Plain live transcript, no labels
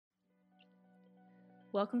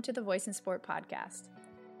Welcome to the Voice in Sport podcast.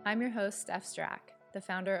 I'm your host, Steph Strack, the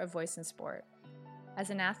founder of Voice in Sport. As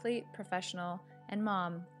an athlete, professional, and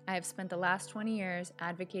mom, I have spent the last 20 years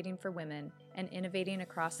advocating for women and innovating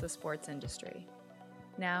across the sports industry.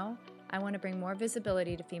 Now, I want to bring more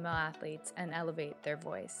visibility to female athletes and elevate their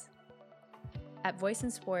voice. At Voice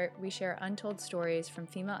in Sport, we share untold stories from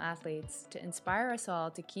female athletes to inspire us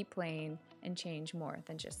all to keep playing and change more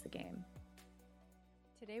than just the game.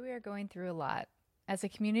 Today we are going through a lot. As a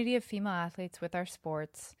community of female athletes with our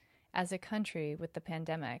sports, as a country with the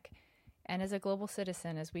pandemic, and as a global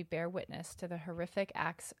citizen as we bear witness to the horrific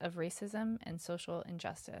acts of racism and social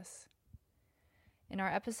injustice. In our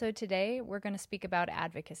episode today, we're going to speak about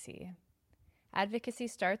advocacy. Advocacy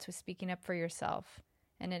starts with speaking up for yourself,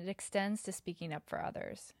 and it extends to speaking up for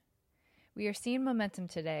others. We are seeing momentum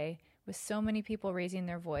today with so many people raising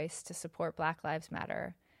their voice to support Black Lives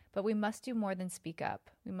Matter, but we must do more than speak up.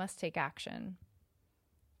 We must take action.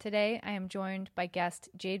 Today, I am joined by guest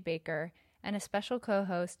Jade Baker and a special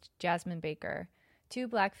co-host, Jasmine Baker, two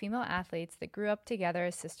Black female athletes that grew up together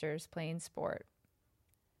as sisters playing sport.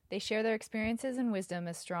 They share their experiences and wisdom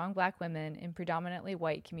as strong Black women in predominantly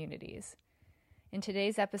white communities. In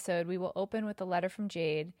today's episode, we will open with a letter from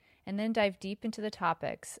Jade and then dive deep into the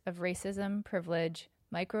topics of racism, privilege,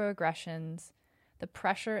 microaggressions, the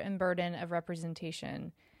pressure and burden of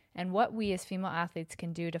representation, and what we as female athletes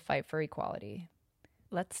can do to fight for equality.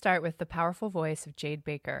 Let's start with the powerful voice of Jade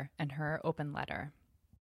Baker and her open letter.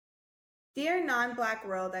 Dear non-Black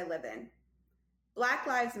world I live in, Black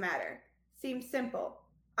Lives Matter seems simple,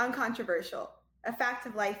 uncontroversial, a fact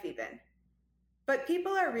of life even. But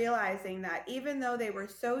people are realizing that even though they were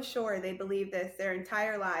so sure they believed this their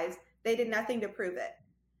entire lives, they did nothing to prove it.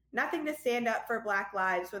 Nothing to stand up for Black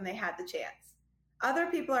lives when they had the chance. Other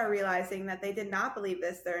people are realizing that they did not believe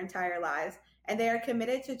this their entire lives, and they are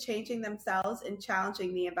committed to changing themselves and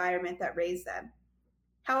challenging the environment that raised them.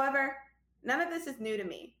 However, none of this is new to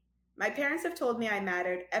me. My parents have told me I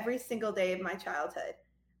mattered every single day of my childhood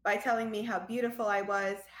by telling me how beautiful I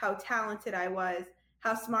was, how talented I was,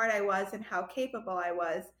 how smart I was, and how capable I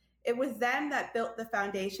was. It was them that built the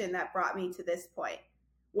foundation that brought me to this point,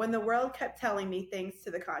 when the world kept telling me things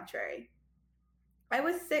to the contrary. I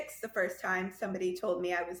was 6 the first time somebody told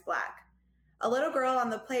me I was Black. A little girl on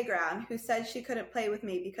the playground who said she couldn't play with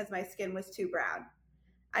me because my skin was too brown.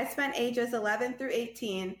 I spent ages 11 through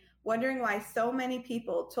 18 wondering why so many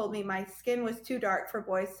people told me my skin was too dark for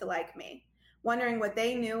boys to like me, wondering what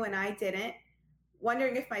they knew and I didn't,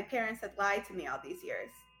 wondering if my parents had lied to me all these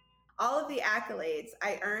years. All of the accolades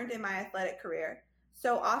I earned in my athletic career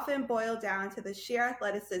so often boil down to the sheer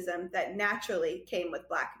athleticism that naturally came with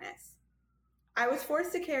Blackness. I was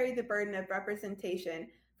forced to carry the burden of representation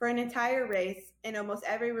for an entire race in almost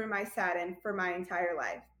every room I sat in for my entire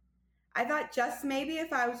life. I thought just maybe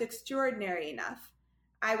if I was extraordinary enough,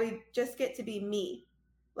 I would just get to be me,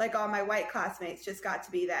 like all my white classmates just got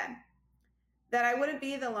to be them. That I wouldn't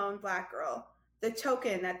be the lone Black girl, the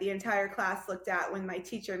token that the entire class looked at when my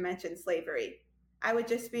teacher mentioned slavery. I would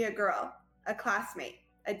just be a girl, a classmate,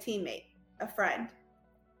 a teammate, a friend.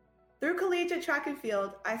 Through collegiate track and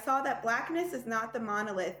field, I saw that Blackness is not the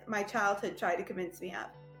monolith my childhood tried to convince me of.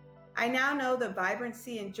 I now know the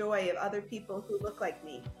vibrancy and joy of other people who look like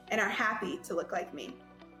me and are happy to look like me.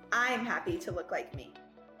 I'm happy to look like me.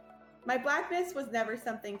 My Blackness was never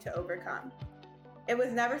something to overcome. It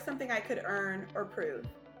was never something I could earn or prove.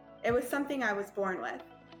 It was something I was born with.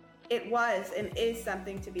 It was and is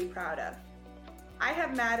something to be proud of. I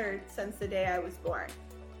have mattered since the day I was born.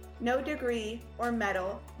 No degree or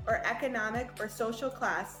medal or economic or social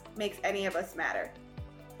class makes any of us matter.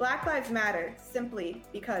 Black Lives Matter simply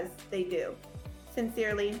because they do.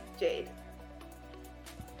 Sincerely, Jade.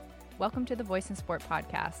 Welcome to the Voice in Sport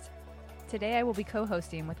podcast. Today I will be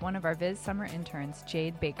co-hosting with one of our Viz summer interns,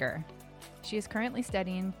 Jade Baker. She is currently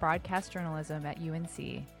studying broadcast journalism at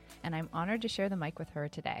UNC, and I'm honored to share the mic with her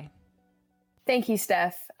today. Thank you,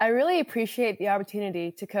 Steph. I really appreciate the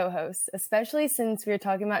opportunity to co-host, especially since we are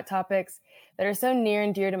talking about topics that are so near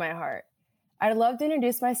and dear to my heart. I'd love to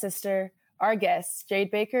introduce my sister, our guest, Jade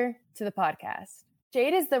Baker, to the podcast.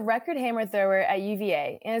 Jade is the record hammer thrower at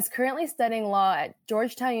UVA and is currently studying law at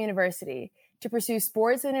Georgetown University to pursue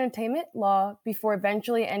sports and entertainment law before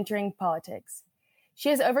eventually entering politics. She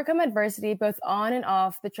has overcome adversity both on and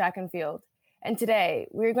off the track and field. And today,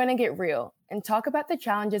 we're going to get real and talk about the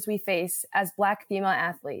challenges we face as Black female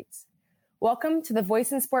athletes. Welcome to the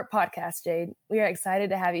Voice in Sport podcast, Jade. We are excited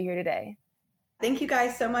to have you here today. Thank you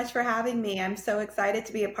guys so much for having me. I'm so excited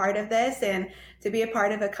to be a part of this and to be a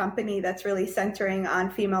part of a company that's really centering on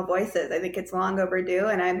female voices. I think it's long overdue,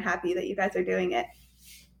 and I'm happy that you guys are doing it.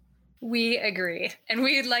 We agree. And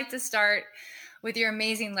we'd like to start with your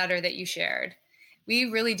amazing letter that you shared. We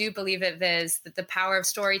really do believe at Viz that the power of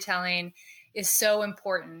storytelling is so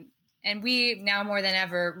important. And we now more than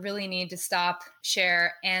ever really need to stop,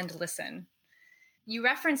 share, and listen. You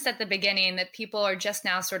referenced at the beginning that people are just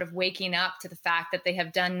now sort of waking up to the fact that they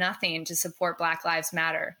have done nothing to support Black Lives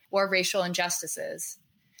Matter or racial injustices.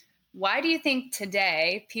 Why do you think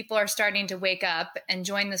today people are starting to wake up and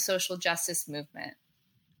join the social justice movement?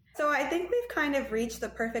 So I think we've kind of reached the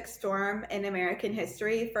perfect storm in American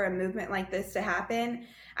history for a movement like this to happen.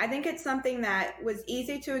 I think it's something that was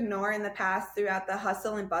easy to ignore in the past throughout the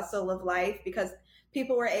hustle and bustle of life because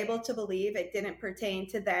people were able to believe it didn't pertain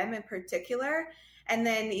to them in particular. And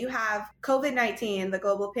then you have COVID-19, the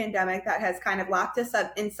global pandemic that has kind of locked us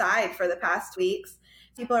up inside for the past weeks.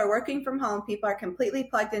 People are working from home. People are completely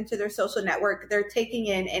plugged into their social network. They're taking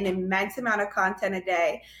in an immense amount of content a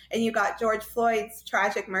day. And you got George Floyd's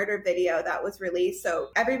tragic murder video that was released. So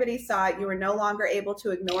everybody saw it. You were no longer able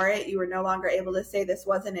to ignore it. You were no longer able to say this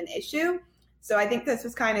wasn't an issue. So I think this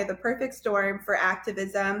was kind of the perfect storm for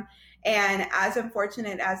activism. And as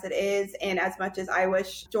unfortunate as it is, and as much as I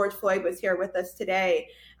wish George Floyd was here with us today,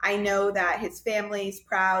 I know that his family's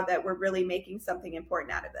proud that we're really making something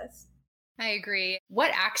important out of this. I agree. What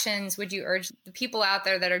actions would you urge the people out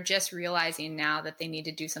there that are just realizing now that they need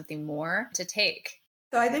to do something more to take?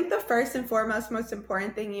 So I think the first and foremost, most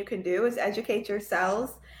important thing you can do is educate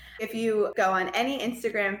yourselves. If you go on any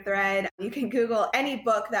Instagram thread, you can Google any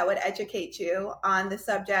book that would educate you on the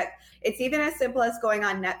subject. It's even as simple as going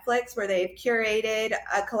on Netflix, where they've curated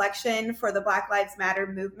a collection for the Black Lives Matter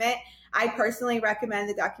movement. I personally recommend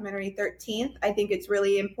the documentary 13th. I think it's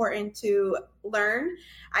really important to learn.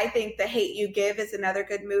 I think The Hate U Give is another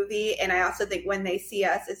good movie. And I also think When They See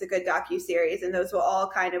Us is a good docuseries. And those will all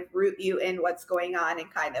kind of root you in what's going on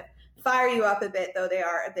and kind of fire you up a bit, though they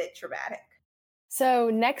are a bit traumatic. So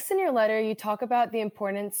next in your letter, you talk about the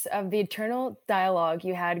importance of the internal dialogue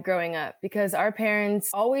you had growing up, because our parents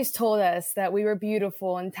always told us that we were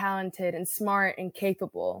beautiful and talented and smart and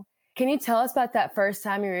capable. Can you tell us about that first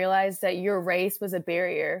time you realized that your race was a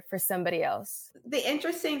barrier for somebody else? The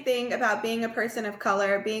interesting thing about being a person of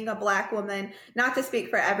color, being a Black woman, not to speak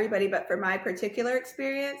for everybody, but for my particular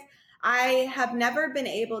experience, I have never been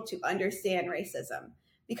able to understand racism,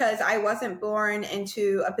 because I wasn't born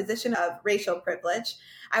into a position of racial privilege.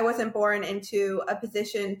 I wasn't born into a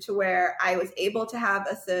position to where I was able to have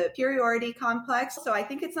a superiority complex. So I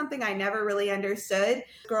think it's something I never really understood.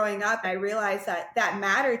 Growing up, I realized that that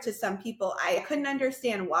mattered to some people. I couldn't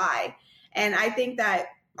understand why. And I think that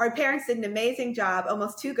our parents did an amazing job,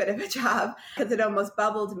 almost too good of a job, because it almost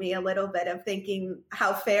bubbled me a little bit of thinking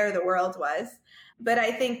how fair the world was. But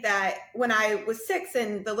I think that when I was 6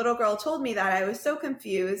 and the little girl told me that, I was so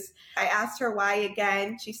confused. I asked her why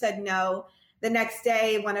again. She said no. The next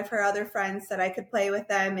day, one of her other friends said I could play with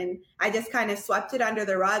them. And I just kind of swept it under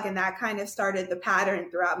the rug. And that kind of started the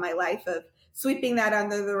pattern throughout my life of sweeping that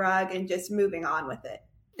under the rug and just moving on with it.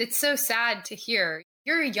 It's so sad to hear.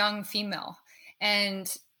 You're a young female.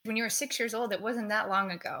 And when you were 6 years old, it wasn't that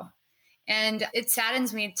long ago. And it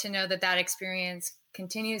saddens me to know that that experience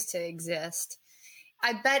continues to exist.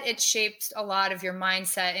 I bet it shaped a lot of your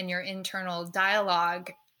mindset and your internal dialogue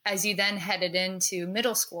as you then headed into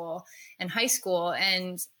middle school and high school,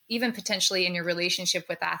 and even potentially in your relationship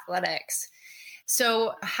with athletics.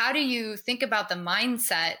 So how do you think about the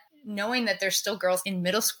mindset, knowing that there's still girls in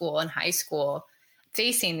middle school and high school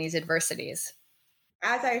facing these adversities?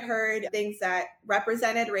 As I heard things that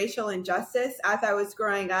represented racial injustice as I was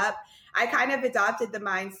growing up, I kind of adopted the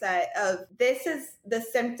mindset of this is the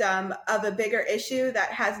symptom of a bigger issue that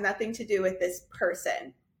has nothing to do with this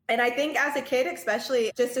person. And I think as a kid,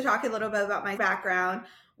 especially, just to talk a little bit about my background,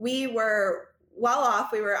 we were well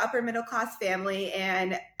off. We were upper middle class family.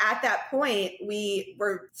 And at that point, we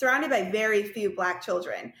were surrounded by very few Black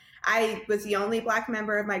children. I was the only Black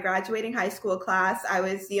member of my graduating high school class. I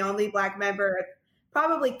was the only Black member of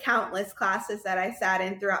probably countless classes that I sat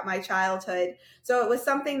in throughout my childhood. So it was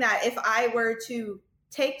something that if I were to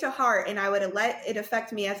take to heart and I would have let it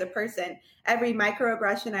affect me as a person, every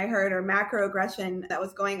microaggression I heard or macroaggression that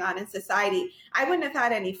was going on in society, I wouldn't have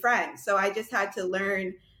had any friends. So I just had to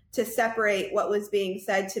learn to separate what was being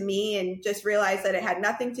said to me and just realize that it had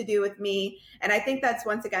nothing to do with me. And I think that's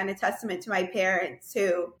once again a testament to my parents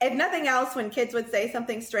who, if nothing else, when kids would say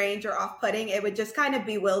something strange or off-putting, it would just kind of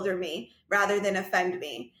bewilder me rather than offend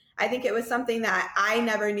me. I think it was something that I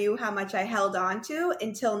never knew how much I held on to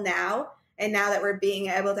until now. And now that we're being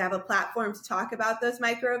able to have a platform to talk about those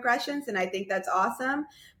microaggressions, and I think that's awesome.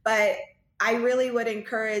 But I really would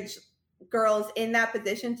encourage girls in that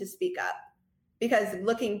position to speak up, because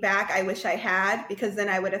looking back, I wish I had, because then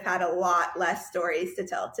I would have had a lot less stories to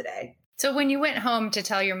tell today. So when you went home to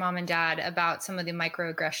tell your mom and dad about some of the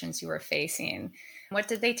microaggressions you were facing, what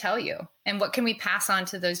did they tell you? And what can we pass on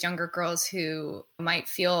to those younger girls who might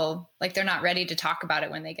feel like they're not ready to talk about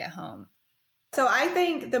it when they get home? So I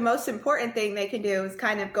think the most important thing they can do is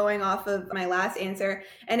kind of going off of my last answer,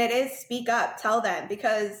 and it is speak up, tell them,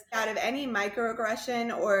 because out of any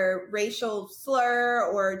microaggression or racial slur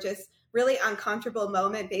or just really uncomfortable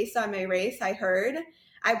moment based on my race I heard,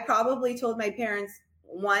 I probably told my parents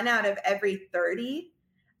 1 out of every 30.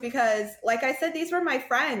 Because like I said, these were my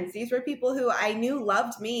friends. These were people who I knew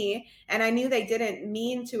loved me, and I knew they didn't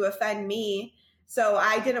mean to offend me. So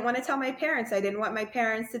I didn't want to tell my parents. I didn't want my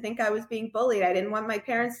parents to think I was being bullied. I didn't want my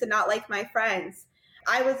parents to not like my friends.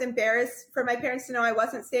 I was embarrassed for my parents to know I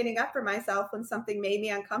wasn't standing up for myself when something made me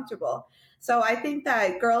uncomfortable. So I think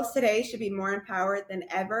that girls today should be more empowered than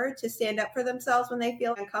ever to stand up for themselves when they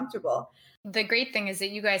feel uncomfortable. The great thing is that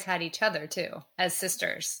you guys had each other too, as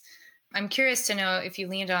sisters. I'm curious to know if you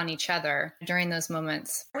leaned on each other during those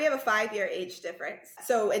moments. We have a 5-year age difference.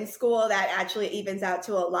 So in school, that actually evens out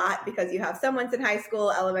to a lot because you have someone's in high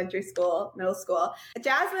school, elementary school, middle school.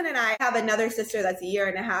 Jasmine and I have another sister that's 1.5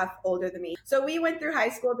 years older than me. So we went through high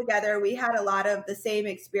school together. We had a lot of the same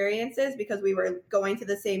experiences because we were going to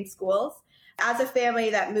the same schools. As a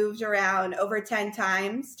family that moved around over 10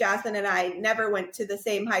 times, Jasmine and I never went to the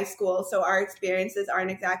same high school, so our experiences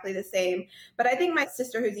aren't exactly the same. But I think my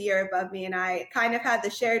sister, who's 1 year above me, and I kind of had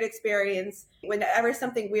the shared experience. Whenever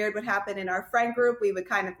something weird would happen in our friend group, we would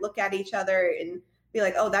kind of look at each other and be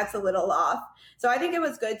like, oh, that's a little off. So I think it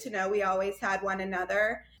was good to know we always had one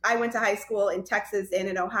another. I went to high school in Texas and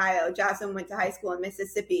in Ohio. Jasmine went to high school in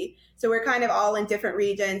Mississippi. So we're kind of all in different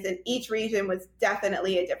regions, and each region was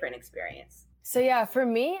definitely a different experience. So yeah, for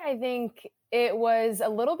me, I think it was a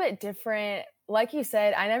little bit different. Like you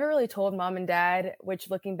said, I never really told mom and dad, which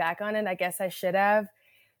looking back on it, I guess I should have,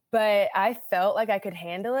 but I felt like I could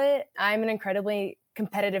handle it. I'm an incredibly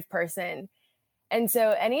competitive person. And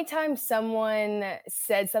so anytime someone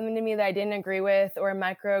said something to me that I didn't agree with, or a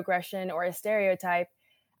microaggression or a stereotype,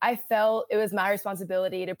 I felt it was my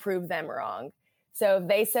responsibility to prove them wrong. So if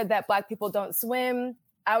they said that Black people don't swim,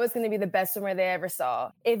 I was going to be the best swimmer they ever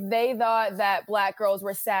saw. If they thought that Black girls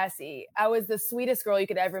were sassy, I was the sweetest girl you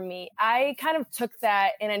could ever meet. I kind of took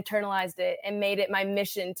that and internalized it and made it my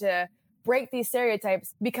mission to break these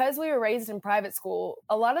stereotypes. Because we were raised in private school,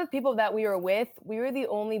 a lot of the people that we were with, we were the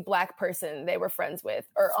only Black person they were friends with,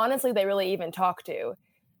 or honestly, they really even talked to.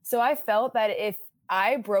 So I felt that if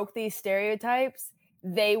I broke these stereotypes,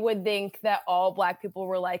 they would think that all Black people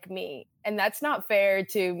were like me. And that's not fair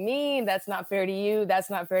to me. That's not fair to you. That's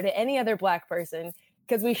not fair to any other Black person,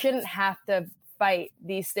 because we shouldn't have to fight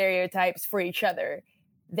these stereotypes for each other.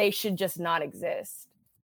 They should just not exist.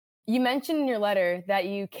 You mentioned in your letter that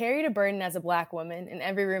you carried a burden as a Black woman in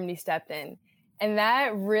every room you stepped in. And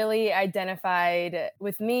that really identified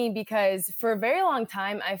with me, because for a very long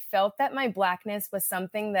time, I felt that my Blackness was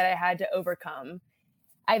something that I had to overcome.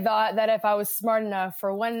 I thought that if I was smart enough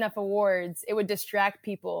or won enough awards, it would distract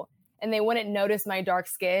people and they wouldn't notice my dark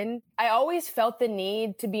skin. I always felt the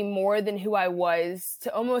need to be more than who I was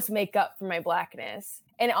to almost make up for my Blackness.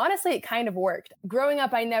 And honestly, it kind of worked. Growing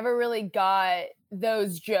up, I never really got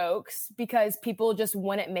those jokes because people just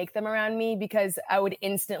wouldn't make them around me, because I would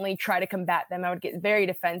instantly try to combat them. I would get very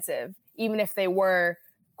defensive, even if they were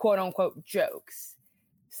quote unquote jokes.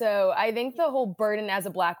 So I think the whole burden as a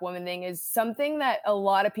Black woman thing is something that a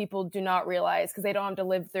lot of people do not realize because they don't have to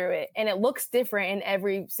live through it. And it looks different in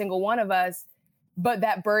every single one of us, but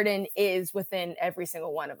that burden is within every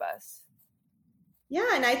single one of us.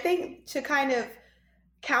 Yeah, and I think to kind of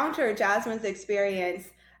counter Jasmine's experience,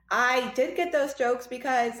 I did get those jokes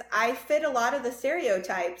because I fit a lot of the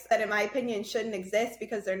stereotypes that, in my opinion, shouldn't exist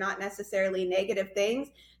because they're not necessarily negative things.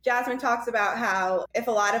 Jasmine talks about how if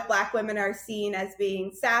a lot of Black women are seen as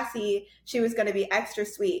being sassy, she was going to be extra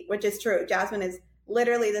sweet, which is true. Jasmine is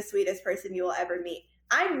literally the sweetest person you will ever meet.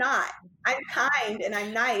 I'm not. I'm kind and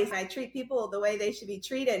I'm nice and I treat people the way they should be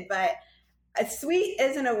treated, but sweet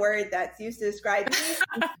isn't a word that's used to describe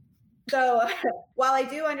me. So while I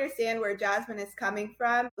do understand where Jasmine is coming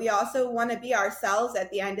from, we also want to be ourselves at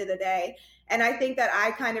the end of the day. And I think that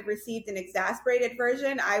I kind of received an exasperated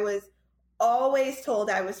version. I was always told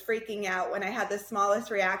I was freaking out when I had the smallest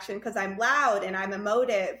reaction because I'm loud and I'm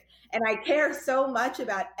emotive and I care so much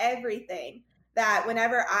about everything that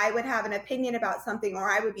whenever I would have an opinion about something or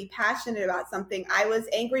I would be passionate about something, I was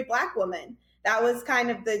angry Black woman. that was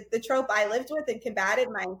kind of the trope I lived with and combated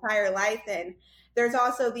my entire life. And there's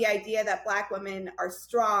also the idea that Black women are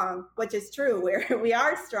strong, which is true. We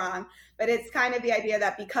are strong, but it's kind of the idea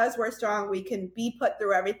that because we're strong, we can be put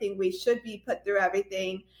through everything. We should be put through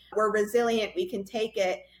everything. We're resilient. We can take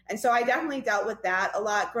it. And so I definitely dealt with that a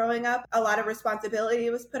lot growing up. A lot of responsibility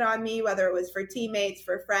was put on me, whether it was for teammates,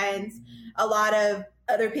 for friends. A lot of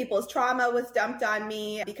other people's trauma was dumped on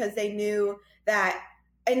me because they knew that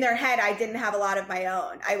in their head, I didn't have a lot of my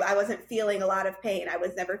own. I wasn't feeling a lot of pain. I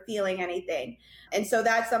was never feeling anything. And so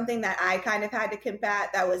that's something that I kind of had to combat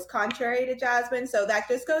that was contrary to Jasmine. So that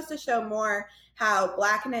just goes to show more how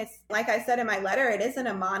Blackness, like I said in my letter, it isn't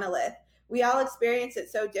a monolith. We all experience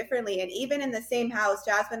it so differently. And even in the same house,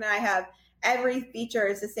 Jasmine and I have every feature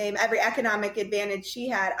is the same. Every economic advantage she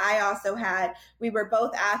had, I also had. We were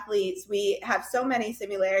both athletes. We have so many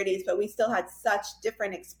similarities, but we still had such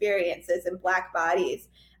different experiences in Black bodies.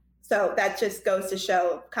 So that just goes to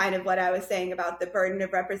show kind of what I was saying about the burden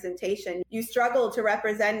of representation. You struggle to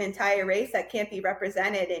represent an entire race that can't be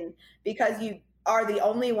represented. And because you are the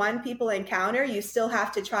only one people encounter, you still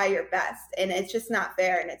have to try your best. And it's just not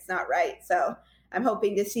fair and it's not right. So I'm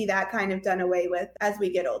hoping to see that kind of done away with as we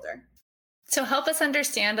get older. So help us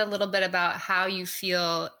understand a little bit about how you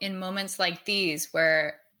feel in moments like these,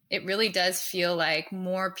 where it really does feel like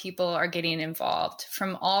more people are getting involved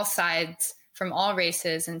from all sides, from all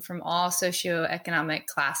races, and from all socioeconomic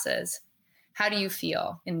classes. How do you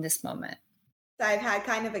feel in this moment? I've had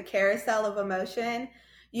kind of a carousel of emotion.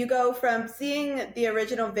 You go from seeing the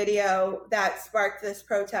original video that sparked this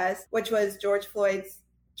protest, which was George Floyd's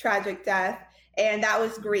tragic death, and that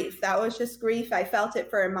was grief. That was just grief. I felt it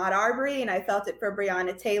for Ahmaud Arbery and I felt it for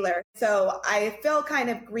Breonna Taylor. So I felt kind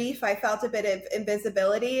of grief. I felt a bit of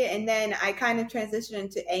invisibility. And then I kind of transitioned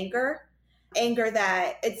into anger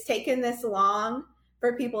that it's taken this long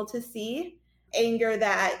for people to see, anger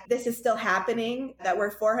that this is still happening, that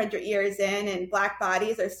we're 400 years in and Black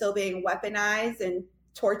bodies are still being weaponized and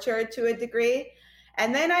tortured to a degree.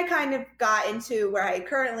 And then I kind of got into where I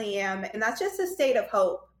currently am, and that's just a state of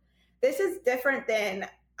hope. This is different than,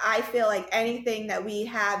 I feel like, anything that we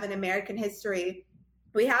have in American history.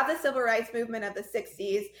 We have the civil rights movement of the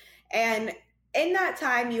 60s, and in that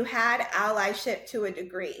time you had allyship to a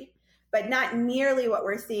degree, but not nearly what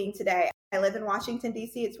we're seeing today. I live in Washington,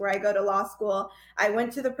 D.C. It's where I go to law school. I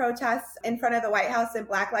went to the protests in front of the White House in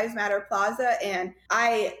Black Lives Matter Plaza, and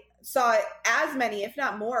I saw as many, if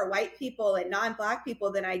not more, white people and non-Black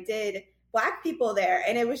people than I did Black people there.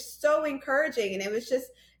 And it was so encouraging. And it was just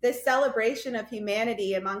this celebration of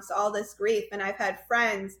humanity amongst all this grief. And I've had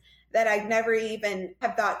friends that I've never even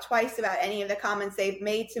have thought twice about any of the comments they've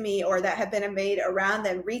made to me or that have been made around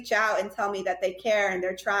them reach out and tell me that they care and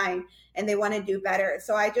they're trying and they want to do better.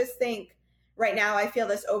 So I just think right now I feel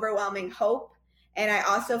this overwhelming hope. And I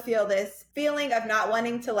also feel this feeling of not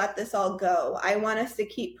wanting to let this all go. I want us to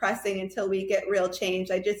keep pressing until we get real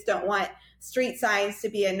change. I just don't want street signs to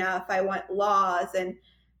be enough. I want laws and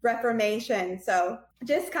reformation. So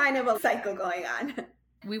just kind of a cycle going on.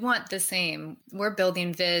 We want the same. We're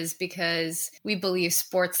building Viz because we believe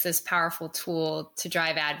sport's this powerful tool to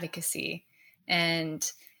drive advocacy.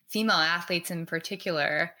 And female athletes in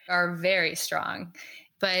particular are very strong.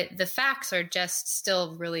 But the facts are just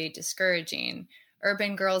still really discouraging.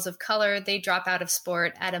 Urban girls of color, they drop out of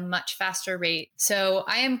sport at a much faster rate. So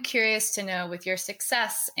I am curious to know, with your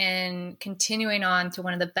success in continuing on to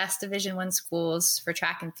one of the best Division I schools for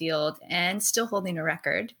track and field and still holding a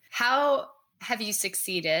record, how have you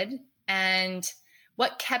succeeded and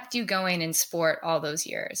what kept you going in sport all those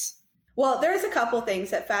years? Well, there's a couple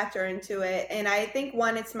things that factor into it. And I think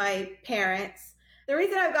one, it's my parents. The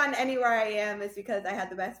reason I've gotten anywhere I am is because I had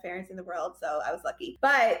the best parents in the world, so I was lucky.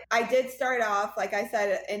 But I did start off, like I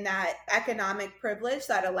said, in that economic privilege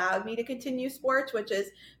that allowed me to continue sports, which is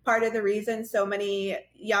part of the reason so many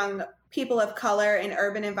young people of color in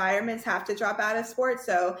urban environments have to drop out of sports.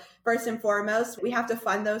 So first and foremost, we have to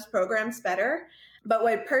fund those programs better. But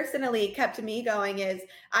what personally kept me going is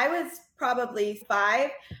I was probably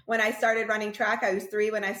 5 when I started running track. I was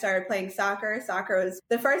 3 when I started playing soccer. Soccer was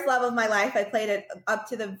the first love of my life. I played it up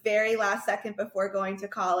to the very last second before going to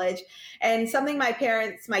college. And something my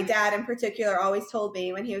parents, my dad in particular, always told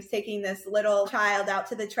me when he was taking this little child out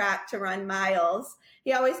to the track to run miles,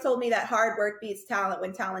 he always told me that hard work beats talent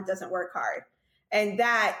when talent doesn't work hard. And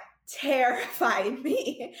that terrified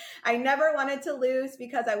me. I never wanted to lose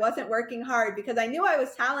because I wasn't working hard, because I knew I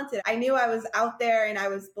was talented. I knew I was out there and I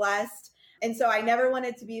was blessed. And so I never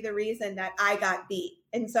wanted to be the reason that I got beat.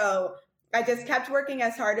 And so I just kept working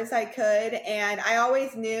as hard as I could. And I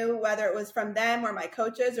always knew, whether it was from them or my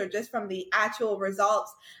coaches or just from the actual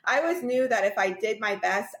results, I always knew that if I did my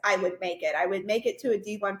best, I would make it. I would make it to a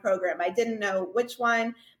D1 program. I didn't know which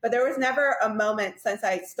one, but there was never a moment since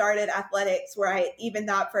I started athletics where I even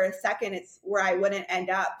thought for a second it's where I wouldn't end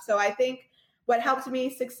up. So I think what helped me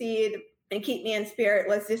succeed and keep me in spirit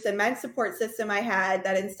was this immense support system I had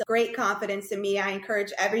that instilled great confidence in me. I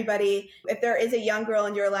encourage everybody, if there is a young girl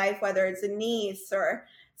in your life, whether it's a niece or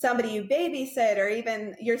somebody you babysit or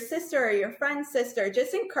even your sister or your friend's sister,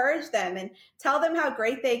 just encourage them and tell them how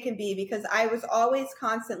great they can be, because I was always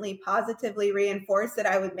constantly positively reinforced that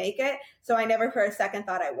I would make it. So I never for a second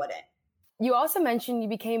thought I wouldn't. You also mentioned you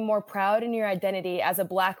became more proud in your identity as a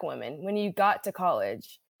Black woman when you got to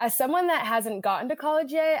college. As someone that hasn't gotten to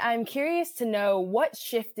college yet, I'm curious to know what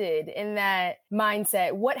shifted in that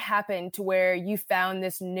mindset. What happened to where you found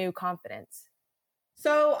this new confidence?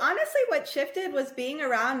 So honestly, what shifted was being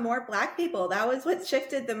around more Black people. That was what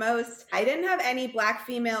shifted the most. I didn't have any Black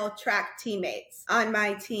female track teammates on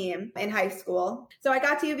my team in high school. So I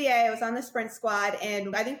got to UVA, I was on the sprint squad,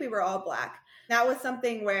 and I think we were all Black. That was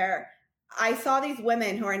something where I saw these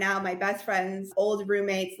women who are now my best friends, old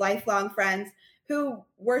roommates, lifelong friends, who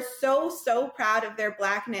were so proud of their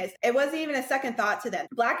Blackness. It wasn't even a second thought to them.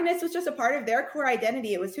 Blackness was just a part of their core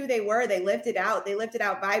identity. It was who they were. They lived it out. They lived it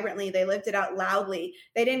out vibrantly. They lived it out loudly.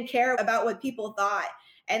 They didn't care about what people thought.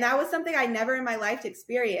 And that was something I never in my life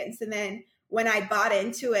experienced. And then when I bought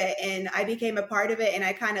into it and I became a part of it and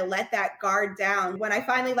I kind of let that guard down, when I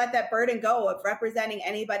finally let that burden go of representing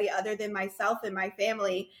anybody other than myself and my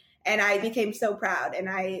family, and I became so proud and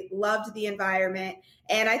I loved the environment.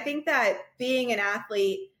 And I think that being an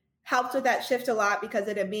athlete helped with that shift a lot, because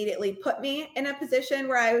it immediately put me in a position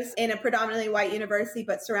where I was in a predominantly white university,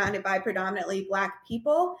 but surrounded by predominantly Black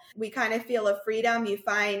people. We kind of feel a freedom. You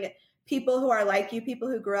find people who are like you, people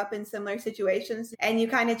who grew up in similar situations, and you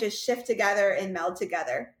kind of just shift together and meld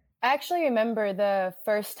together. I actually remember the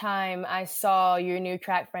first time I saw your new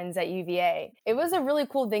track friends at UVA. It was a really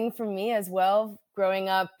cool thing for me as well, growing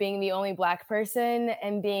up, being the only Black person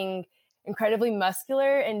and being incredibly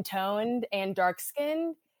muscular and toned and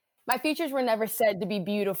dark-skinned. My features were never said to be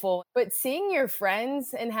beautiful, but seeing your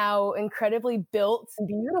friends and how incredibly built and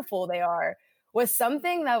beautiful they are was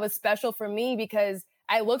something that was special for me, because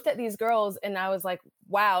I looked at these girls and I was like,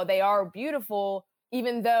 wow, they are beautiful,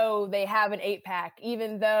 even though they have an 8-pack,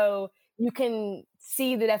 even though you can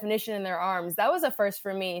see the definition in their arms. That was a first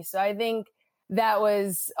for me. So I think that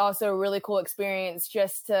was also a really cool experience,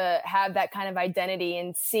 just to have that kind of identity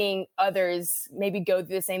and seeing others maybe go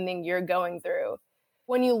through the same thing you're going through.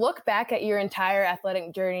 When you look back at your entire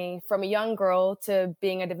athletic journey, from a young girl to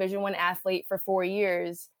being a Division I athlete for 4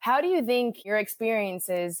 years, how do you think your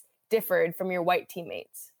experiences differed from your white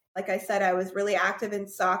teammates? Like I said, I was really active in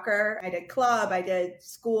soccer. I did club, I did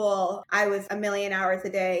school. I was a million hours a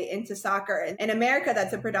day into soccer. In America,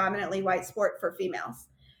 that's a predominantly white sport for females.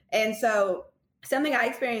 And so something I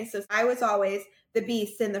experienced is I was always the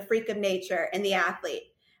beast and the freak of nature and the athlete.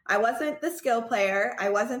 I wasn't the skill player. I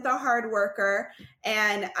wasn't the hard worker.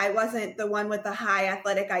 And I wasn't the one with the high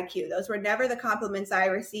athletic IQ. Those were never the compliments I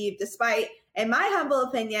received, despite, in my humble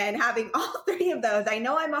opinion, having all three of those. I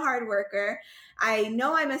know I'm a hard worker. I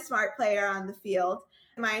know I'm a smart player on the field.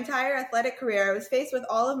 My entire athletic career, I was faced with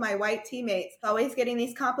all of my white teammates always getting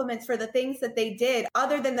these compliments for the things that they did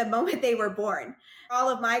other than the moment they were born. All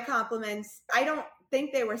of my compliments, I don't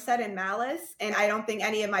think they were said in malice. And I don't think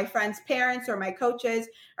any of my friends' parents or my coaches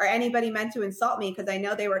or anybody meant to insult me, because I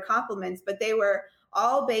know they were compliments, but they were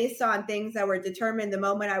all based on things that were determined the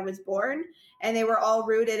moment I was born. And they were all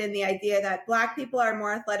rooted in the idea that Black people are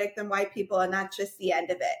more athletic than white people, and that's just the end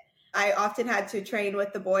of it. I often had to train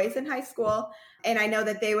with the boys in high school, and I know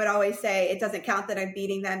that they would always say, it doesn't count that I'm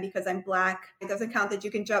beating them because I'm Black. It doesn't count that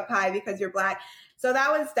you can jump high because you're Black. So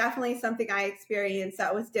that was definitely something I experienced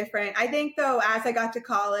that was different. I think, though, as I got to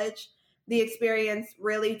college, the experience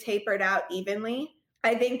really tapered out evenly.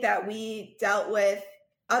 I think that we dealt with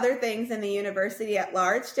other things in the university at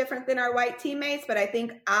large different than our white teammates, but I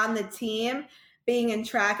think on the team, being in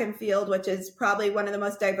track and field, which is probably one of the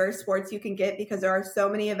most diverse sports you can get, because there are so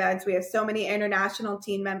many events. We have so many international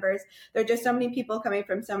team members. There are just so many people coming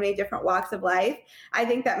from so many different walks of life. I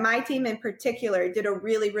think that my team in particular did a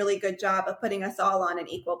really, really good job of putting us all on an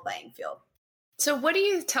equal playing field. So what do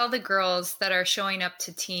you tell the girls that are showing up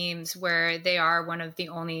to teams where they are one of the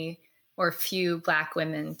only or few Black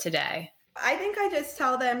women today? I think I just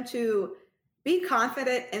tell them to be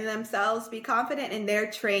confident in themselves, be confident in their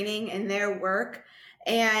training and their work,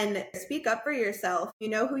 and speak up for yourself. You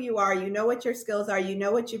know who you are. You know what your skills are. You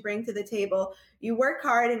know what you bring to the table. You work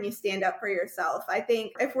hard and you stand up for yourself. I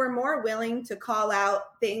think if we're more willing to call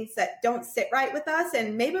out things that don't sit right with us,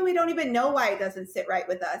 and maybe we don't even know why it doesn't sit right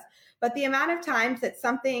with us, but the amount of times that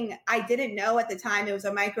something I didn't know at the time it was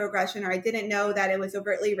a microaggression, or I didn't know that it was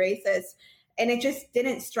overtly racist, and it just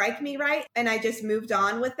didn't strike me right, and I just moved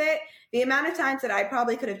on with it. The amount of times that I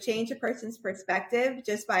probably could have changed a person's perspective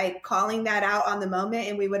just by calling that out on the moment,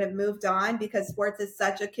 and we would have moved on, because sports is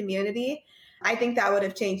such a community. I think that would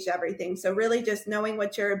have changed everything. So really just knowing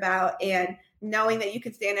what you're about and knowing that you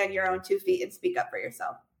can stand on your own 2 feet and speak up for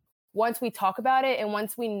yourself. Once we talk about it and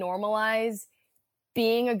once we normalize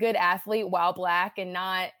being a good athlete while Black and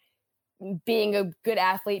not being a good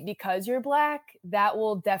athlete because you're Black, that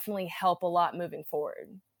will definitely help a lot moving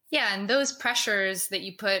forward. Yeah, and those pressures that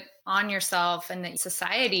you put on yourself and that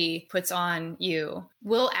society puts on you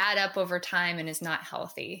will add up over time and is not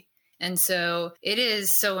healthy. And so it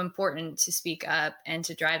is so important to speak up and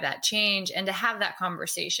to drive that change and to have that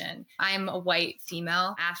conversation. I'm a white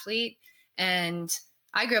female athlete, and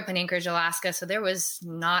I grew up in Anchorage, Alaska, so there was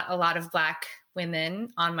not a lot of Black women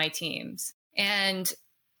on my teams. And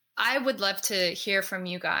I would love to hear from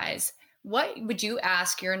you guys. What would you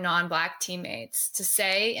ask your non-Black teammates to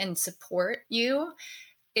say and support you?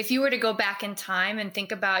 If you were to go back in time and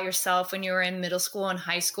think about yourself when you were in middle school and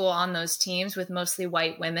high school on those teams with mostly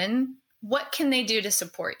white women, what can they do to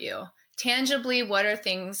support you? Tangibly, what are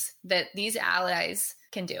things that these allies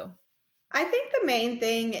can do? I think the main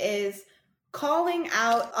thing is calling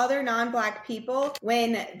out other non-Black people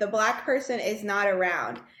when the Black person is not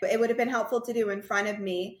around. It would have been helpful to do in front of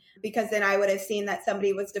me, because then I would have seen that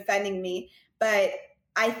somebody was defending me. But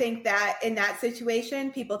I think that in that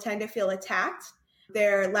situation, people tend to feel attacked.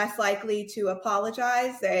 They're less likely to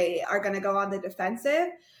apologize. They are going to go on the defensive.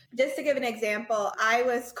 Just to give an example, I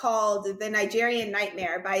was called the Nigerian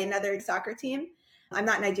nightmare by another soccer team. I'm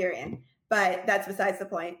not Nigerian, but that's besides the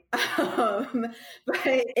point. But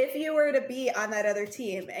if you were to be on that other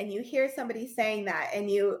team and you hear somebody saying that and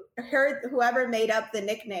you heard whoever made up the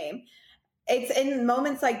nickname, it's in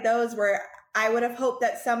moments like those where I would have hoped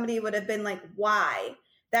that somebody would have been like, why?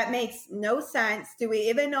 That makes no sense. Do we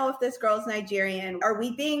even know if this girl's Nigerian? Are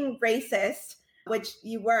we being racist? Which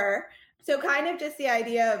you were. So kind of just the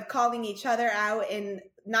idea of calling each other out, in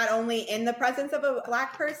not only in the presence of a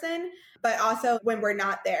Black person, but also when we're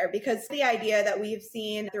not there. Because the idea that we've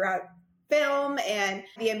seen throughout film and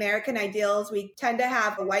the American ideals, we tend to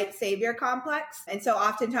have a white savior complex. And so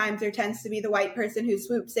oftentimes there tends to be the white person who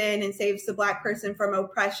swoops in and saves the Black person from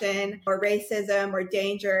oppression or racism or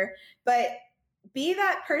danger. But be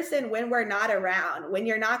that person when we're not around, when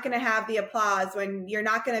you're not going to have the applause, when you're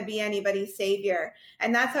not going to be anybody's savior.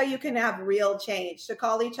 And that's how you can have real change, to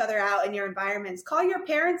call each other out in your environments. Call your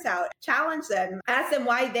parents out, challenge them, ask them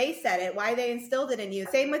why they said it, why they instilled it in you.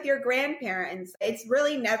 Same with your grandparents. It's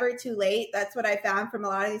really never too late. That's what I found from a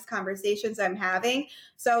lot of these conversations I'm having.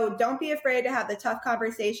 So don't be afraid to have the tough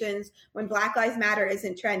conversations when Black Lives Matter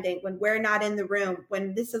isn't trending, when we're not in the room,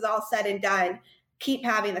 when this is all said and done. Keep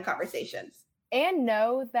having the conversations. And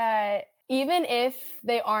know that even if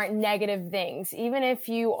they aren't negative things, even if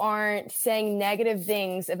you aren't saying negative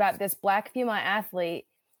things about this Black female athlete,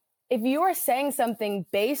 if you are saying something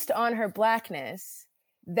based on her Blackness,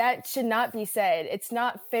 that should not be said. It's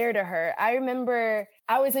not fair to her. I remember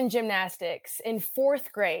I was in gymnastics in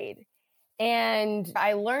 4th grade, and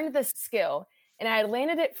I learned this skill, and I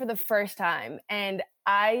landed it for the first time, and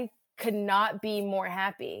I could not be more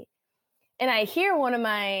happy. And I hear one of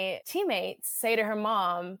my teammates say to her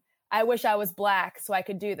mom, I wish I was Black so I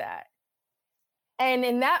could do that. And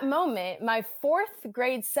in that moment, my 4th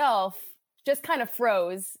grade self just kind of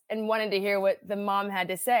froze and wanted to hear what the mom had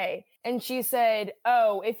to say. And she said,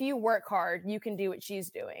 oh, if you work hard, you can do what she's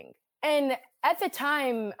doing. And at the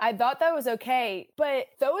time, I thought that was okay. But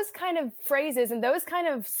those kind of phrases and those kind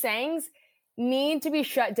of sayings need to be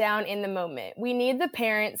shut down in the moment. We need the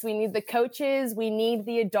parents, we need the coaches, we need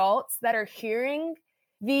the adults that are hearing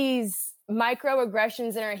these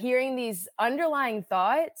microaggressions and are hearing these underlying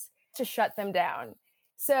thoughts to shut them down.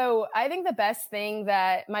 So I think the best thing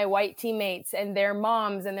that my white teammates and their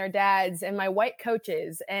moms and their dads and my white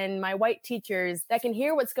coaches and my white teachers that can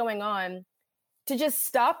hear what's going on, to just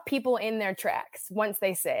stop people in their tracks once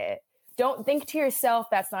they say it. Don't think to yourself,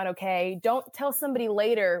 that's not okay. Don't tell somebody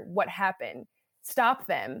later what happened. Stop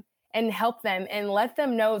them and help them and let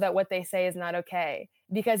them know that what they say is not okay,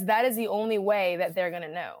 because that is the only way that they're going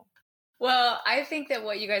to know. Well, I think that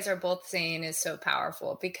what you guys are both saying is so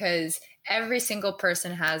powerful, because every single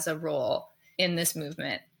person has a role in this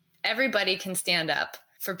movement. Everybody can stand up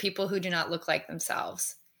for people who do not look like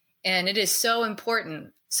themselves. And it is so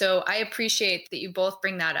important. So I appreciate that you both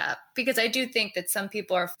bring that up, because I do think that some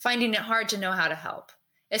people are finding it hard to know how to help,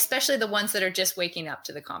 especially the ones that are just waking up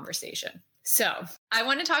to the conversation. So I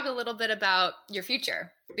want to talk a little bit about your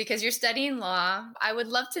future, because you're studying law. I would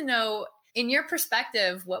love to know, in your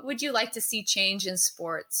perspective, what would you like to see change in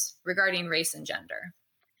sports regarding race and gender?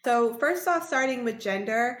 So first off, starting with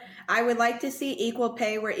gender, I would like to see equal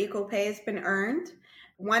pay where equal pay has been earned.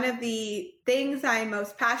 One of the things I'm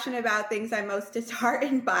most passionate about, things I'm most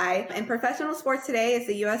disheartened by in professional sports today is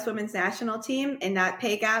the U.S. women's national team and that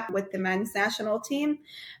pay gap with the men's national team.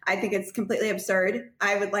 I think it's completely absurd.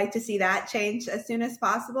 I would like to see that change as soon as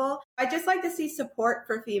possible. I'd just like to see support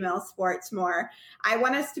for female sports more. I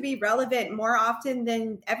want us to be relevant more often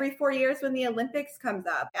than every 4 years when the Olympics comes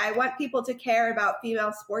up. I want people to care about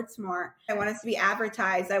female sports more. I want us to be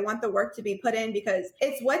advertised. I want the work to be put in, because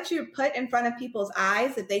it's what you put in front of people's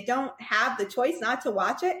eyes. If they don't have the choice not to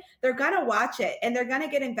watch it, they're going to watch it and they're going to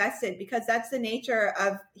get invested, because that's the nature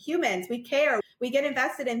of humans. We care. We get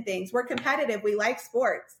invested in things. We're competitive. We like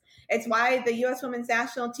sports. It's why the U.S. women's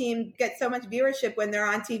national team gets so much viewership when they're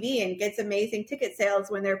on TV and gets amazing ticket sales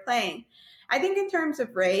when they're playing. I think in terms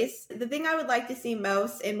of race, the thing I would like to see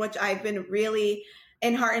most, in which I've been really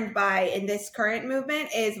enheartened by in this current movement,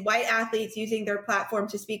 is white athletes using their platform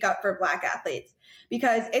to speak up for Black athletes.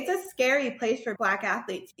 Because it's a scary place for Black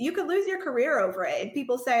athletes. You could lose your career over it. And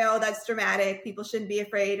people say, oh, that's dramatic. People shouldn't be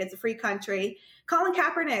afraid. It's a free country. Colin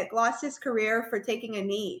Kaepernick lost his career for taking a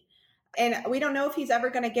knee. And we don't know if he's ever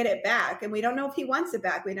going to get it back. And we don't know if he wants it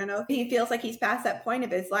back. We don't know if he feels like he's past that point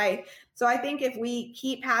of his life. So I think if we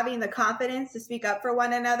keep having the confidence to speak up for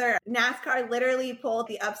one another, NASCAR literally pulled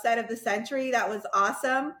the upset of the century. That was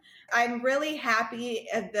awesome. I'm really happy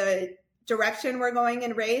at the direction we're going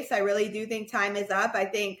in race. I really do think time is up. I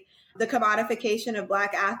think the commodification of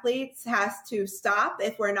Black athletes has to stop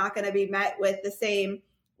if we're not going to be met with the same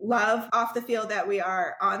love off the field that we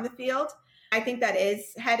are on the field. I think that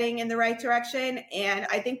is heading in the right direction. And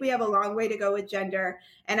I think we have a long way to go with gender.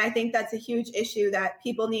 And I think that's a huge issue that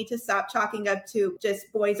people need to stop chalking up to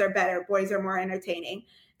just boys are better, boys are more entertaining,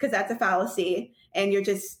 because that's a fallacy. And you're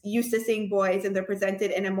just used to seeing boys and they're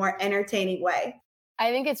presented in a more entertaining way. I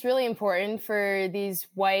think it's really important for these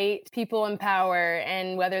white people in power,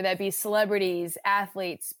 and whether that be celebrities,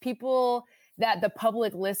 athletes, people that the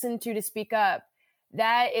public listen to speak up,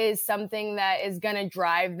 that is something that is going to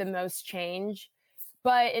drive the most change.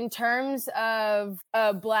 But in terms of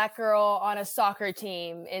a Black girl on a soccer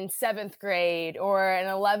team in 7th grade or an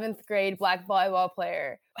 11th grade Black volleyball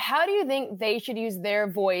player, how do you think they should use their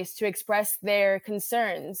voice to express their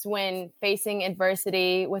concerns when facing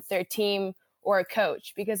adversity with their team or a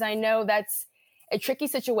coach? Because I know that's a tricky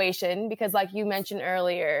situation, because like you mentioned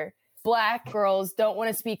earlier, Black girls don't want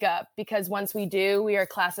to speak up, because once we do, we are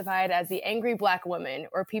classified as the angry Black woman,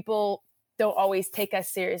 or people don't always take us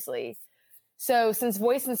seriously. So since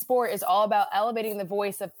Voice in Sport is all about elevating the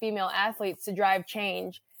voice of female athletes to drive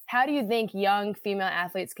change, how do you think young female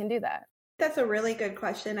athletes can do that? That's a really good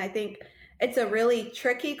question. I think it's a really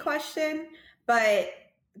tricky question, but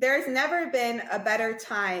there's never been a better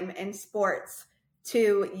time in sports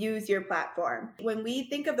to use your platform. When we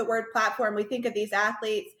think of the word platform, we think of these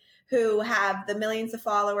athletes who have the millions of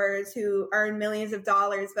followers, who earn millions of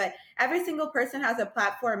dollars, but every single person has a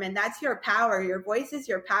platform, and that's your power. Your voice is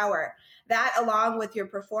your power. That, along with your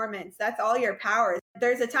performance, that's all your power.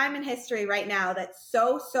 There's a time in history right now that's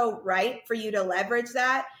so right for you to leverage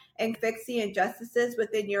that and fix the injustices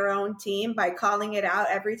within your own team by calling it out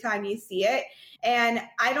every time you see it. And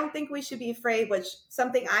I don't think we should be afraid, which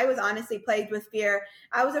something I was honestly plagued with fear.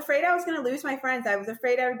 I was afraid I was going to lose my friends. I was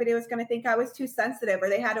afraid everybody was going to think I was too sensitive, or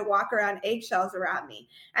they had to walk around eggshells around me.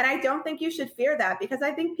 And I don't think you should fear that, because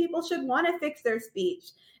I think people should want to fix their speech.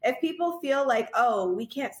 If people feel like, oh, we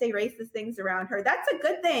can't say racist things around her, that's a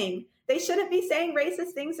good thing. They shouldn't be saying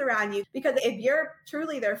racist things around you, because if you're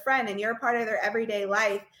truly their friend and you're a part of their everyday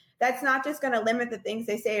life, that's not just going to limit the things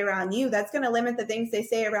they say around you. That's going to limit the things they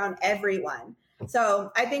say around everyone.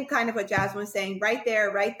 So I think kind of what Jasmine was saying, right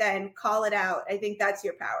there, right then, call it out. I think that's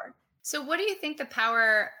your power. So what do you think the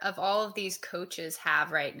power of all of these coaches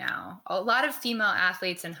have right now? A lot of female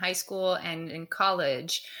athletes in high school and in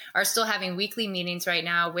college are still having weekly meetings right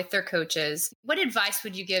now with their coaches. What advice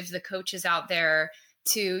would you give the coaches out there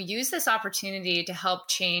to use this opportunity to help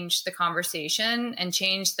change the conversation and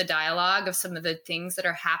change the dialogue of some of the things that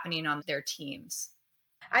are happening on their teams?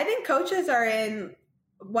 I think coaches are in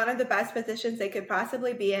one of the best positions they could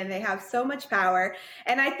possibly be in. They have so much power.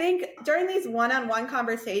 And I think during these one-on-one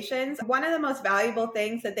conversations, one of the most valuable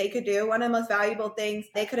things that they could do, one of the most valuable things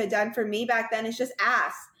they could have done for me back then is just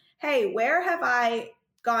ask, hey, where have I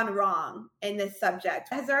gone wrong in this subject?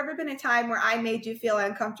 Has there ever been a time where I made you feel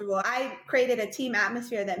uncomfortable? I created a team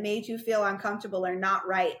atmosphere that made you feel uncomfortable or not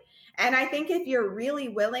right. And I think if you're really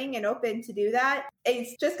willing and open to do that,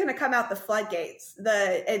 it's just going to come out the floodgates.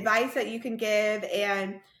 The advice that you can give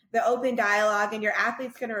and the open dialogue, and your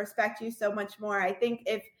athlete's going to respect you so much more. I think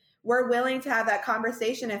if we're willing to have that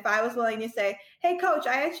conversation, if I was willing to say, hey, coach,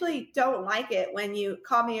 I actually don't like it when you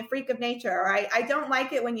call me a freak of nature, or I don't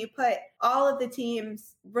like it when you put all of the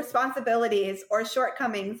team's responsibilities or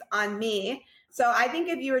shortcomings on me. So I think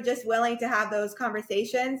if you were just willing to have those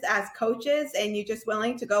conversations as coaches, and you're just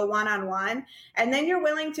willing to go one-on-one, and then you're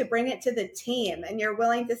willing to bring it to the team, and you're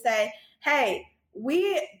willing to say, hey,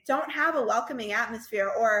 we don't have a welcoming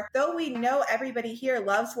atmosphere, or though we know everybody here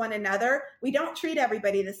loves one another, we don't treat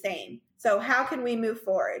everybody the same. So how can we move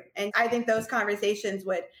forward? And I think those conversations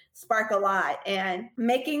would spark a lot, and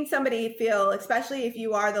making somebody feel, especially if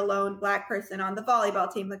you are the lone Black person on the volleyball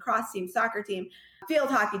team, lacrosse team, soccer team, field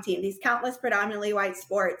hockey team, these countless predominantly white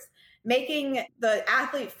sports, making the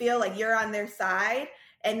athlete feel like you're on their side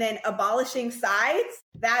and then abolishing sides,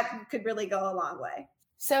 that could really go a long way.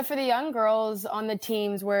 So for the young girls on the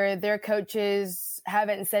teams where their coaches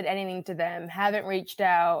haven't said anything to them, haven't reached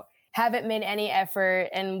out, haven't made any effort,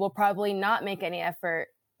 and will probably not make any effort,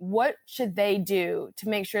 what should they do to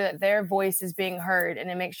make sure that their voice is being heard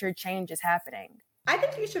and to make sure change is happening? I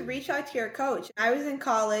think you should reach out to your coach. I was in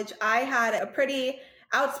college. I had a pretty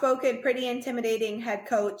outspoken, pretty intimidating head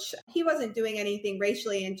coach. He wasn't doing anything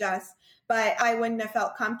racially unjust, but I wouldn't have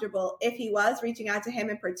felt comfortable if he was reaching out to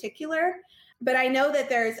him in particular. But I know that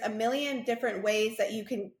there's a million different ways that you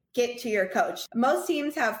can get to your coach. Most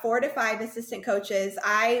teams have 4 to 5 assistant coaches.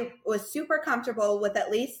 I was super comfortable with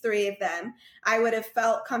at least 3 of them. I would have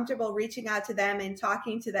felt comfortable reaching out to them and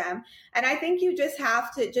talking to them. And I think you just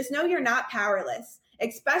have to just know you're not powerless,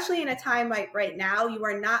 especially in a time like right now. You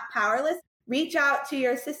are not powerless. Reach out to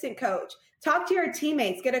your assistant coach. Talk to your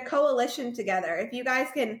teammates, get a coalition together. If you guys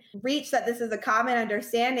can reach that this is a common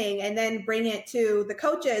understanding and then bring it to the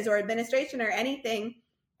coaches or administration or anything,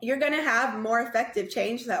 you're going to have more effective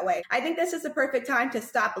change that way. I think this is the perfect time to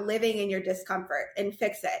stop living in your discomfort and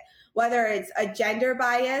fix it. Whether it's a gender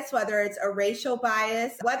bias, whether it's a racial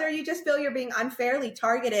bias, whether you just feel you're being unfairly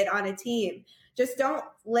targeted on a team, just don't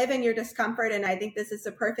live in your discomfort. And I think this is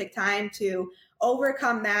the perfect time to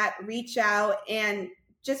overcome that, reach out, and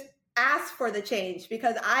just ask for the change,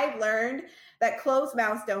 because I've learned that closed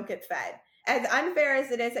mouths don't get fed. As unfair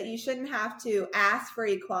as it is that you shouldn't have to ask for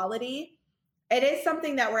equality, it is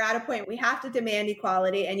something that we're at a point we have to demand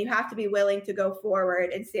equality, and you have to be willing to go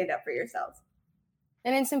forward and stand up for yourselves.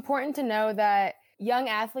 And it's important to know that young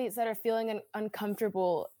athletes that are feeling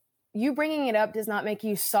uncomfortable, you bringing it up does not make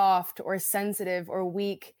you soft or sensitive or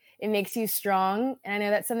weak. It makes you strong. And I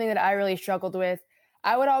know that's something that I really struggled with.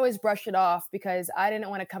 I would always brush it off because I didn't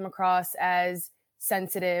want to come across as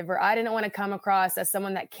sensitive, or I didn't want to come across as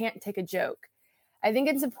someone that can't take a joke. I think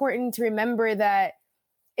it's important to remember that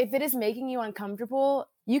if it is making you uncomfortable,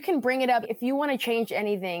 you can bring it up. If you want to change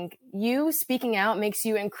anything, you speaking out makes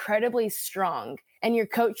you incredibly strong, and your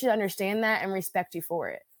coach should understand that and respect you for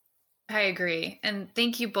it. I agree. And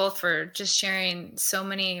thank you both for just sharing so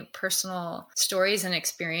many personal stories and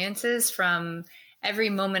experiences from every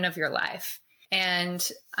moment of your life. And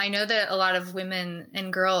I know that a lot of women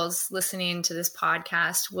and girls listening to this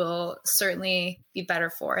podcast will certainly be better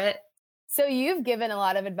for it. So you've given a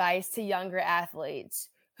lot of advice to younger athletes.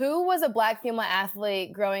 Who was a Black female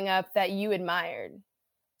athlete growing up that you admired?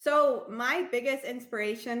 So my biggest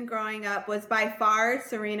inspiration growing up was by far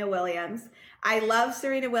Serena Williams. I love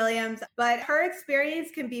Serena Williams, but her experience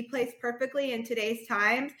can be placed perfectly in today's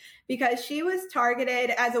times because she was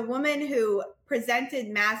targeted as a woman who presented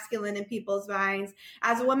masculine in people's minds,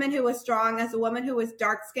 as a woman who was strong, as a woman who was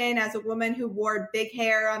dark-skinned, as a woman who wore big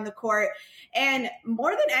hair on the court. And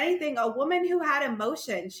more than anything, a woman who had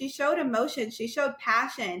emotion. She showed emotion. She showed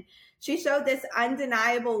passion. She showed this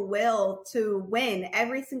undeniable will to win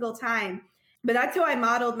every single time. But that's who I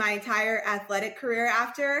modeled my entire athletic career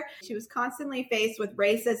after. She was constantly faced with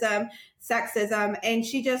racism, sexism, and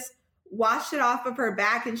she just washed it off of her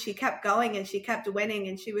back, and she kept going and she kept winning,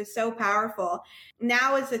 and she was so powerful.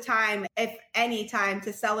 Now is the time, if any time,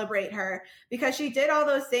 to celebrate her, because she did all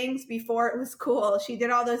those things before it was cool. She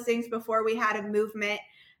did all those things before we had a movement.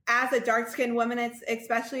 As a dark-skinned woman, it's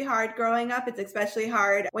especially hard growing up. It's especially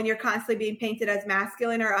hard when you're constantly being painted as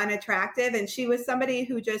masculine or unattractive. And she was somebody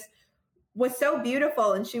who just was so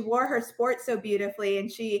beautiful, and she wore her sport so beautifully,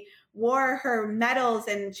 and she wore her medals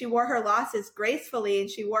and she wore her losses gracefully, and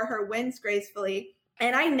she wore her wins gracefully.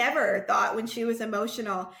 And I never thought when she was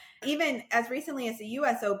emotional, even as recently as the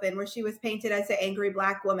US Open, where she was painted as an angry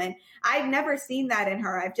Black woman, I've never seen that in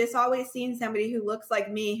her. I've just always seen somebody who looks like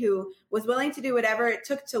me, who was willing to do whatever it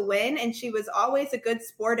took to win. And she was always a good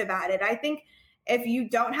sport about it. I think if you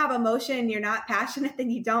don't have emotion and you're not passionate, then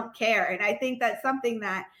you don't care. And I think that's something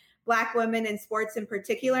that Black women in sports in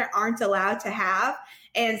particular aren't allowed to have.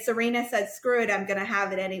 And Serena said, screw it, I'm going to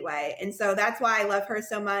have it anyway. And so that's why I love her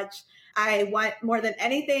so much. I want more than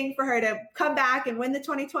anything for her to come back and win the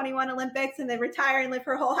 2021 Olympics and then retire and live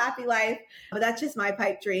her whole happy life. But that's just my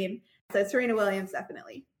pipe dream. So Serena Williams,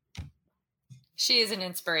 definitely. She is an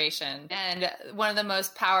inspiration and one of the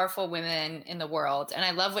most powerful women in the world. And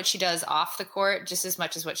I love what she does off the court just as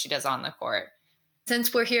much as what she does on the court.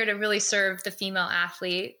 Since we're here to really serve the female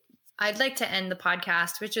athlete, I'd like to end the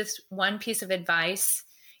podcast with just one piece of advice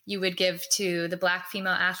you would give to the Black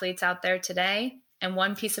female athletes out there today, and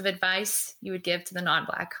one piece of advice you would give to the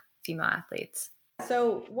non-Black female athletes.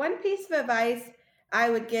 So one piece of advice I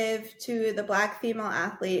would give to the Black female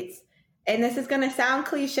athletes, and this is going to sound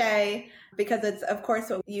cliche because it's, of course,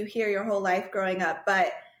 what you hear your whole life growing up,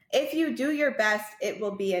 but if you do your best, it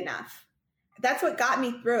will be enough. That's what got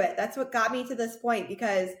me through it. That's what got me to this point,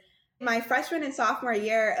 because my freshman and sophomore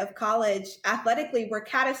year of college athletically were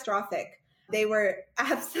catastrophic. They were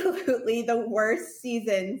absolutely the worst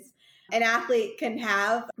seasons an athlete can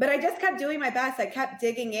have. But I just kept doing my best. I kept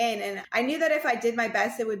digging in. And I knew that if I did my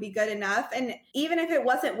best, it would be good enough. And even if it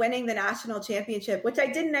wasn't winning the national championship, which I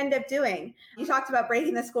didn't end up doing. You talked about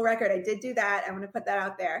breaking the school record. I did do that. I want to put that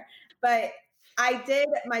out there. But I did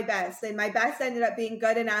my best, and my best ended up being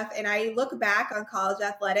good enough. And I look back on college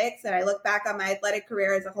athletics, and I look back on my athletic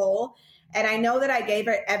career as a whole, and I know that I gave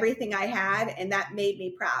it everything I had, and that made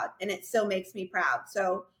me proud, and it still makes me proud.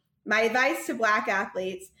 So my advice to Black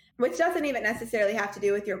athletes, which doesn't even necessarily have to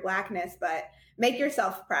do with your Blackness, but make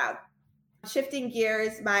yourself proud. Shifting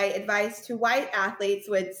gears, my advice to white athletes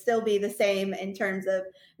would still be the same in terms of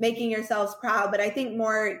making yourselves proud, but I think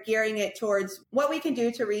more gearing it towards what we can do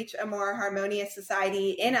to reach a more harmonious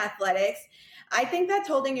society in athletics. I think that's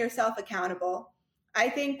holding yourself accountable. I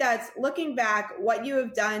think that's looking back what you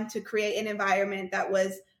have done to create an environment that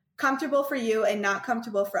was comfortable for you and not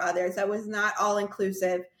comfortable for others, that was not all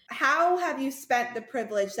inclusive. How have you spent the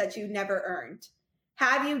privilege that you never earned?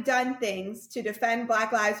 Have you done things to defend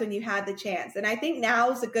Black lives when you had the chance? And I think now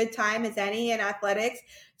is a good time as any in athletics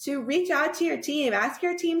to reach out to your team, ask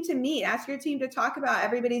your team to meet, ask your team to talk about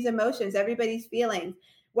everybody's emotions, everybody's feelings,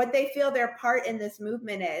 what they feel their part in this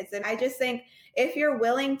movement is. And I just think if you're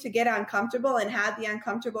willing to get uncomfortable and have the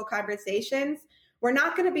uncomfortable conversations, we're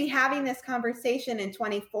not going to be having this conversation in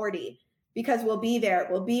 2040 because we'll be there.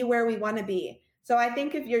 We'll be where we want to be. So I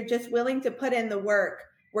think if you're just willing to put in the work,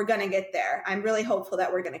 we're going to get there. I'm really hopeful that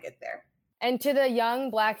we're going to get there. And to the young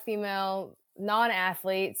Black female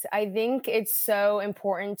non-athletes, I think it's so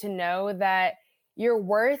important to know that your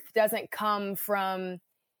worth doesn't come from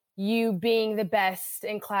you being the best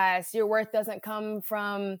in class. Your worth doesn't come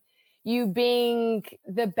from you being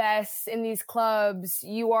the best in these clubs.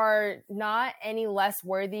 You are not any less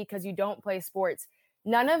worthy because you don't play sports.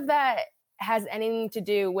 None of that has anything to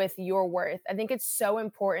do with your worth. I think it's so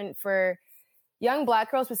important for young Black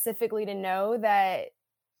girls specifically to know that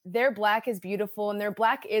their Black is beautiful and their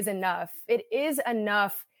Black is enough. It is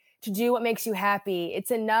enough to do what makes you happy. It's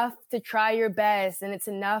enough to try your best, and it's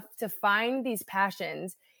enough to find these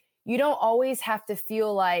passions. You don't always have to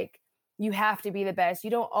feel like you have to be the best. You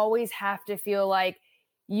don't always have to feel like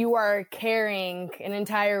you are carrying an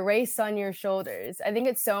entire race on your shoulders. I think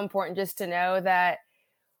it's so important just to know that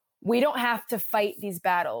we don't have to fight these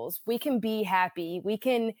battles. We can be happy. We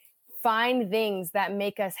can find things that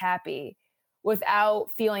make us happy without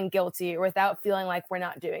feeling guilty or without feeling like we're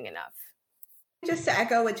not doing enough. Just to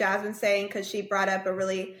echo what Jasmine's saying, because she brought up a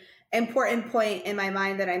really important point in my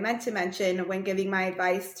mind that I meant to mention when giving my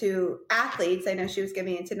advice to athletes. I know she was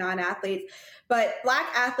giving it to non-athletes, but Black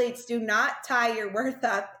athletes, do not tie your worth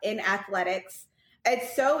up in athletics.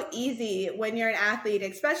 It's so easy when you're an athlete,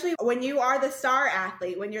 especially when you are the star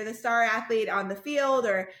athlete, when you're the star athlete on the field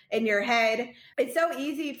or in your head. It's so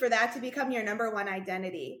easy for that to become your number one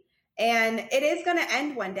identity. And it is going to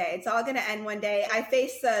end one day. It's all going to end one day. I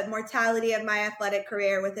faced the mortality of my athletic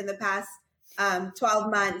career within the past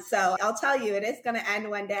 12 months. So I'll tell you, it is going to end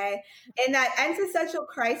one day. And that existential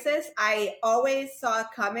crisis, I always saw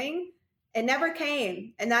coming. It never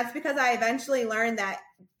came. And that's because I eventually learned that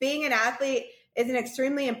being an athlete is an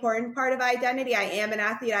extremely important part of identity. I am an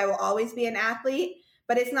athlete. I will always be an athlete.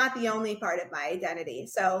 but it's not the only part of my identity.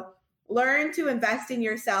 So learn to invest in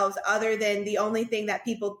yourselves other than the only thing that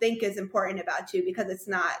people think is important about you, because it's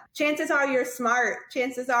not. Chances are you're smart.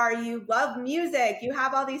 Chances are you love music. You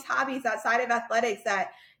have all these hobbies outside of athletics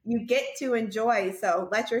that you get to enjoy. So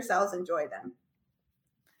let yourselves enjoy them.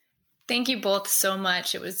 Thank you both so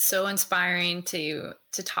much. It was so inspiring to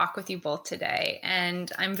talk with you both today.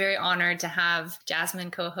 And I'm very honored to have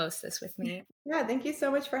Jasmine co-host this with me. Yeah, thank you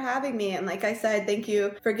so much for having me. And like I said, thank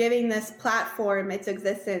you for giving this platform its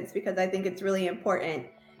existence, because I think it's really important.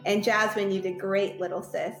 And Jasmine, you did great, little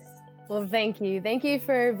sis. Well, thank you. Thank you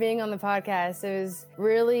for being on the podcast. It was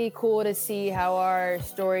really cool to see how our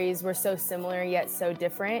stories were so similar yet so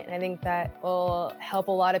different. And I think that will help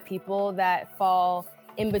a lot of people that fall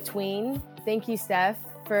in between. Thank you, Steph,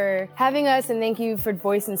 for having us, and thank you for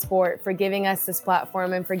Voice in Sport for giving us this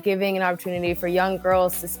platform and for giving an opportunity for young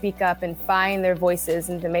girls to speak up and find their voices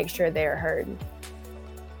and to make sure they are heard.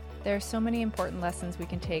 There are so many important lessons we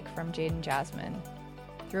can take from Jade and Jasmine.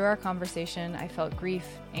 Through our conversation, I felt grief,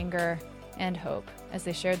 anger, and hope as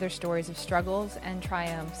they shared their stories of struggles and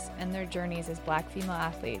triumphs and their journeys as Black female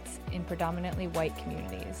athletes in predominantly white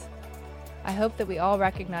communities. I hope that we all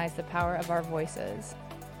recognize the power of our voices.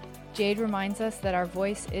 Jade reminds us that our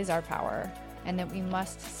voice is our power and that we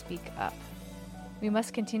must speak up. We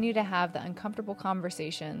must continue to have the uncomfortable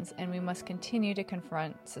conversations, and we must continue to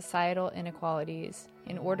confront societal inequalities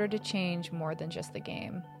in order to change more than just the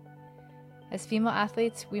game. As female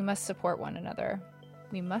athletes, we must support one another.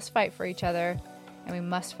 We must fight for each other, and we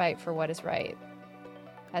must fight for what is right.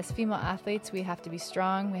 As female athletes, we have to be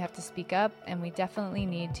strong, we have to speak up, and we definitely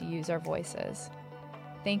need to use our voices.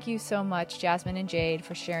 Thank you so much, Jasmine and Jade,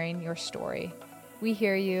 for sharing your story. We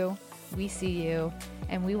hear you, we see you,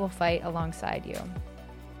 and we will fight alongside you.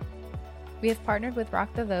 We have partnered with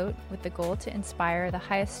Rock the Vote with the goal to inspire the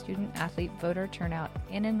highest student-athlete voter turnout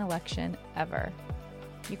in an election ever.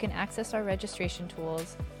 You can access our registration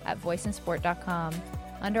tools at voiceinsport.com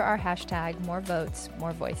under our hashtag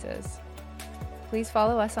 #MoreVotesMoreVoices. Please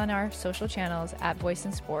follow us on our social channels at Voice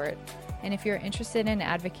in Sport, and if you're interested in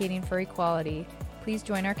advocating for equality, please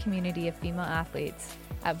join our community of female athletes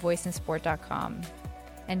at voiceinsport.com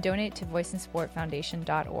and donate to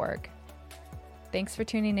voiceinsportfoundation.org. Thanks for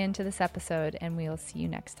tuning in to this episode, and we'll see you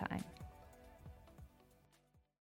next time.